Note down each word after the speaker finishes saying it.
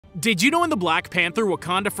Did you know in the Black Panther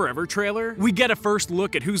Wakanda Forever trailer, we get a first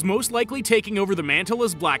look at who's most likely taking over the mantle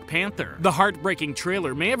as Black Panther? The heartbreaking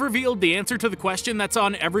trailer may have revealed the answer to the question that's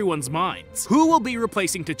on everyone's minds. Who will be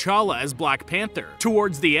replacing T'Challa as Black Panther?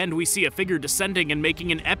 Towards the end, we see a figure descending and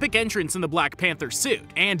making an epic entrance in the Black Panther suit,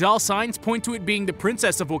 and all signs point to it being the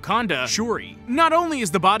Princess of Wakanda, Shuri. Not only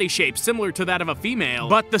is the body shape similar to that of a female,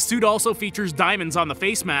 but the suit also features diamonds on the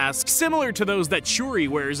face mask, similar to those that Shuri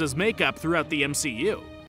wears as makeup throughout the MCU.